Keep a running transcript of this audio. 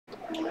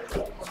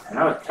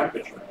Now it's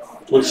temperature.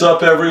 What's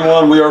up,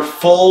 everyone? We are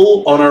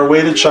full on our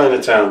way to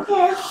Chinatown.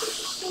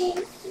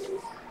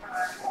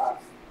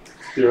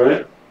 You all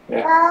right?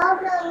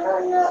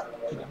 Yeah.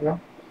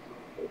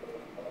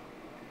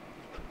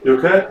 You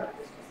okay?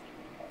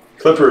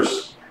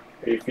 Clippers.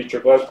 Are you future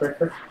blood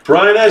breaker?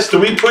 Brian S., do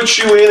we put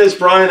you in as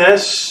Brian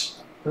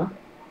S.? Huh?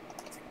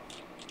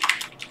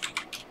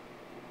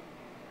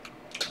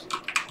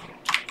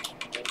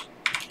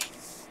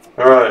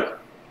 All right.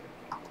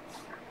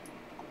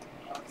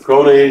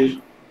 Go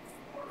to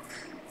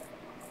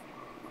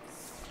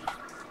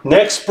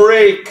next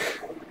break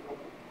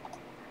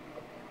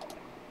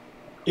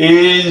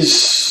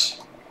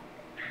is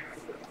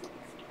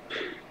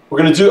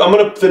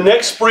the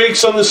next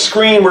break's on the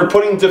screen. We're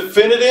putting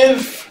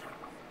definitive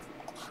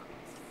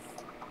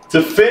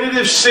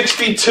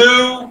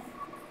 62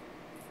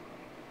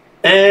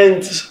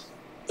 and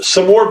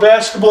some more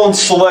basketball and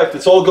select.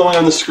 It's all going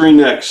on the screen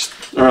next.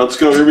 All right, let's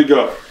go. Here we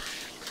go.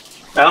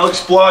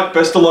 Alex Block,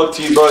 best of luck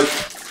to you, bud.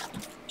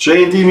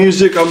 J&D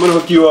Music, I'm going to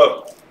hook you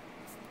up.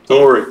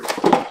 Don't worry.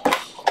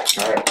 Alright,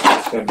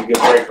 it's going to be a good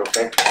break,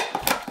 okay?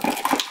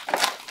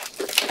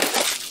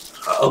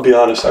 I'll be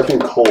honest, I've been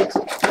cold.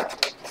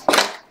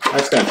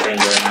 That's going to change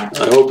right now.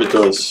 I hope it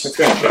does. It's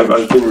going to change.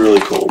 I've been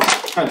really cold.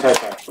 I'm going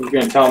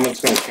to tell them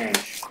it's going to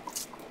change.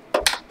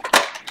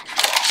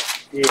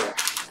 Yeah.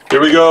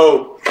 Here we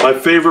go. My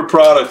favorite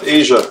product,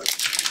 Asia.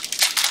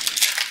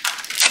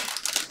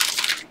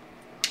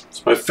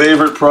 It's my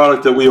favorite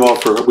product that we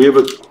offer. We have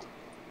a...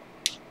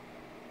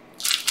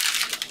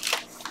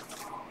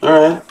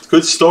 Alright,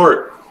 good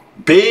start.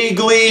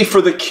 Bagley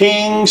for the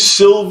Kings,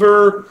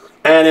 silver,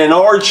 and an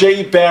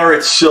R.J.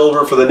 Barrett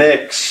silver for the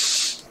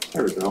Knicks.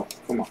 There we go.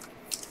 Come on.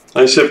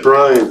 I said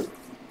Brian.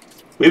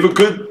 We have a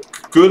good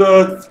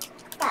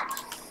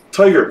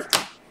Tiger.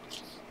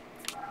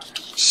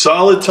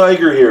 Solid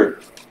Tiger here.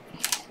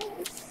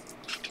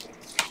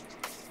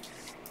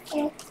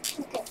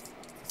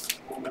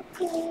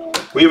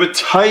 We have a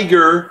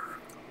Tiger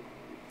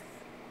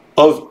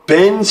of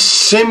Ben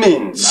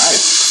Simmons.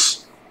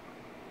 Nice.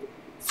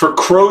 For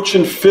Croach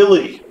and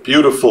Philly.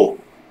 Beautiful.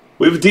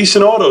 We have a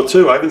decent auto,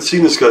 too. I haven't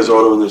seen this guy's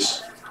auto in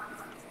this.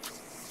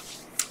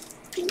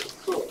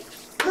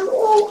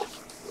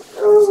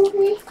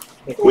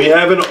 We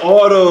have an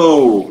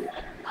auto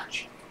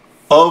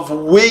of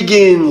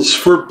Wiggins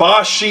for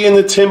Bashi and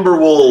the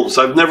Timberwolves.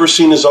 I've never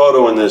seen his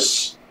auto in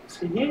this.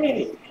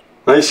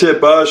 Nice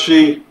hit,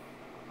 Bashi.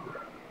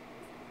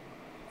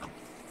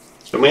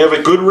 And we have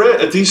a good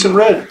red, a decent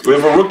red. We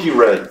have a rookie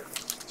red.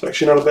 It's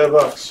actually not a bad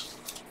box.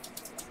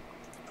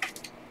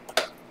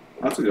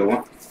 That's a good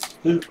one.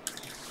 Yeah.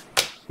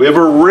 We have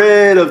a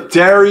red of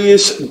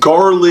Darius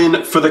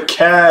Garland for the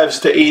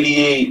Cavs to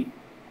 88.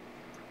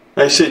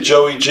 I said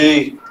Joey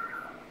G.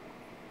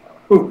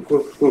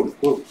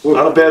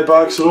 Not a bad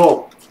box at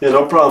all. Yeah,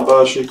 no problem,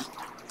 Bashi.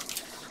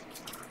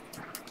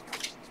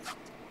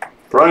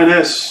 Brian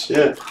S.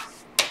 Yeah, of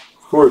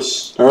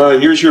course. All right,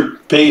 here's your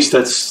base.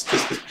 This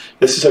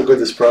is how good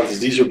this product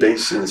is. These are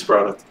bases in this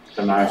product.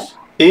 They're nice.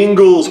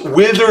 Ingles,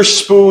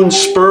 Witherspoon,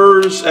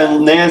 Spurs,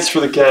 and Nance for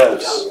the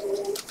Cavs.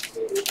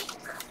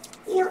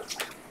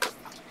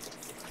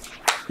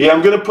 Yeah,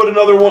 I'm going to put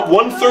another one.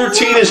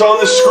 113 is on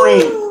the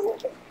screen.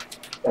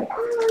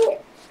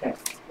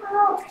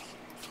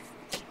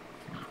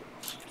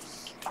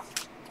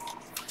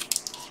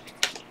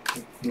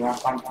 You want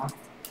some more?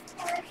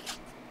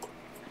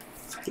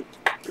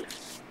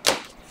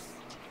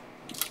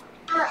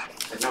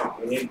 No,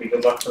 we need to be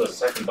good luck for the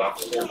second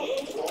box. You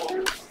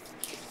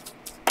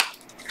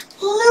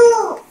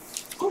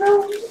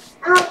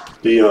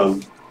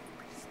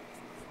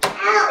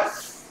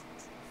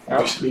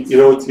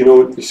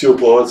see what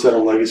blowouts at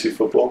on Legacy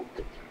Football?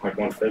 Like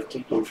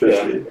 150?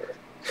 150.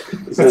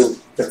 Yeah.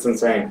 That's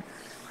insane.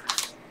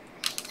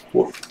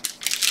 What?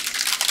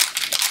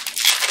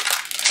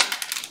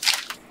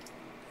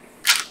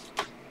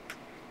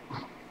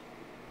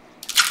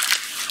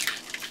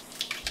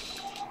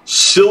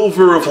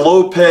 Silver of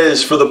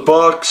Lopez for the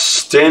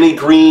Bucks. Danny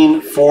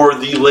Green for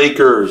the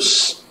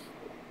Lakers.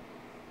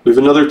 We have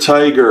another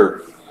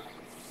Tiger.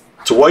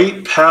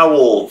 Dwight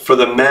Powell for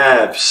the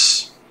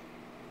Mavs.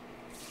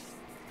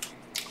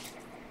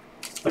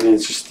 I mean,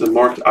 it's just the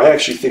market. I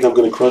actually think I'm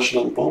going to crush it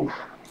on the bone.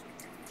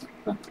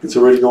 It's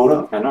already going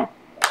up. I know.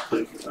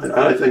 Like,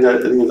 I think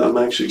I'm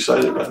actually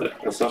excited about it.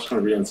 That stuff's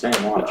going to be insane.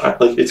 Watch.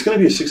 It's going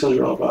to be a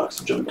 $600 box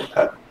to jump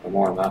up.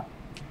 More than that.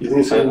 You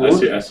think it's more?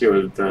 I see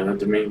what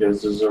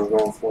Dominguez is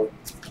going for.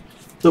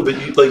 No, but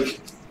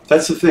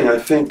that's the thing. I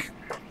think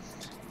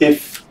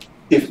if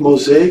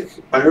Mosaic,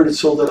 I heard it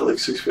sold out at like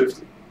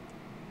 $650.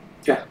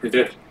 Yeah, it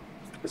did.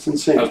 That's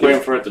insane. I was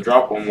waiting for it to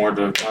drop one more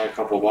to buy a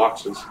couple of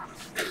boxes.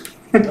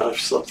 I've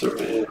slept over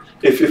it.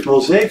 If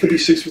Mosaic could be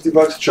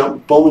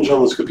 $650, Bowman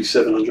Jumbles could be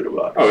 $700 a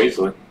box. Oh,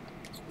 easily.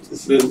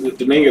 The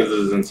Dominguez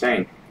is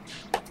insane.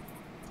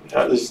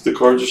 The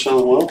cards are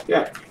selling well?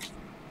 Yeah.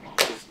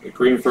 The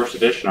green first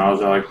edition, I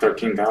was at like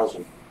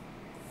 13,000.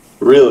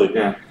 Really?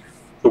 Yeah.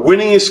 The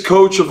winningest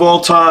coach of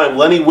all time,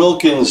 Lenny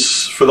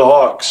Wilkins for the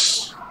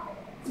Hawks.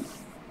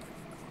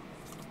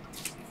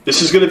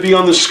 This is going to be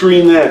on the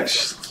screen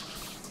next.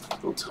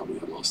 Don't tell me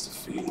I lost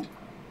the feed.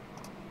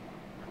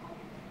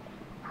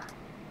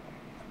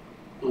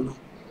 Oh, no.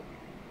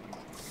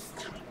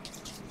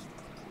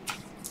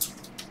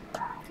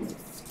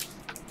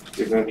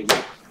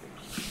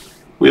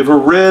 We have a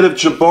red of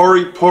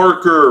Jabari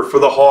Parker for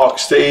the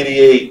Hawks to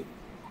 88.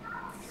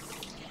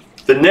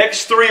 The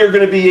next three are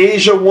going to be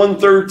Asia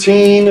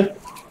 113.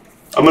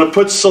 I'm going to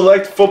put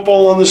select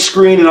football on the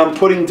screen, and I'm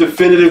putting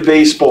definitive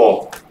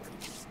baseball.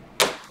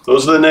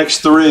 Those are the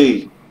next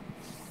three.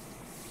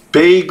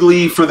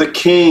 Bagley for the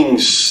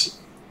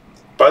Kings.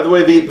 By the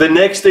way, the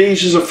next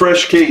Asia is a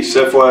fresh case,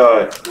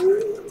 FYI.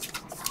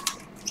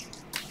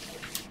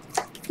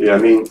 Yeah, I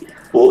mean,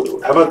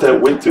 well, how about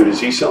that Witt dude? Is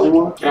he selling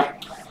one? Yeah.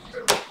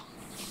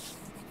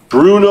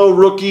 Bruno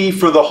rookie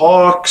for the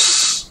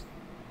Hawks.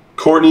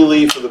 Courtney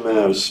Lee for the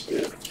Mavs.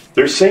 Yeah.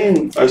 They're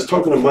saying, I was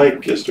talking to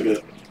Mike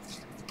yesterday,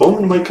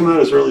 Bowman might come out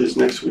as early as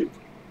next week.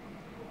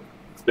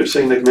 They're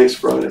saying next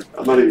Friday.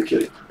 I'm not even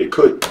kidding. It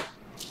could.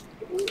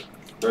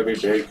 That'd be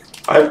big.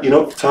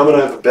 Tom and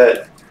I have a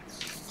bet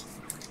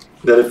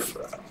that if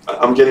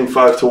I'm getting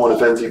 5-1 if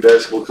NC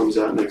basketball comes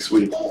out next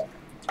week.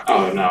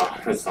 Oh no,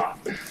 it's not.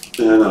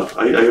 Yeah, no,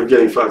 I'm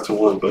getting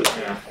 5-1, but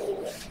yeah.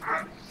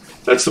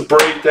 That's the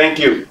break. Thank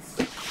you.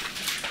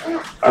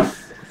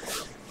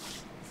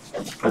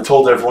 I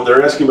told everyone,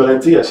 they're asking about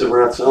NT. I said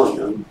we're not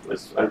selling.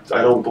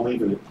 I don't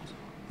believe in it.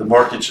 The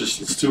market's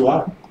it's too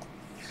hot.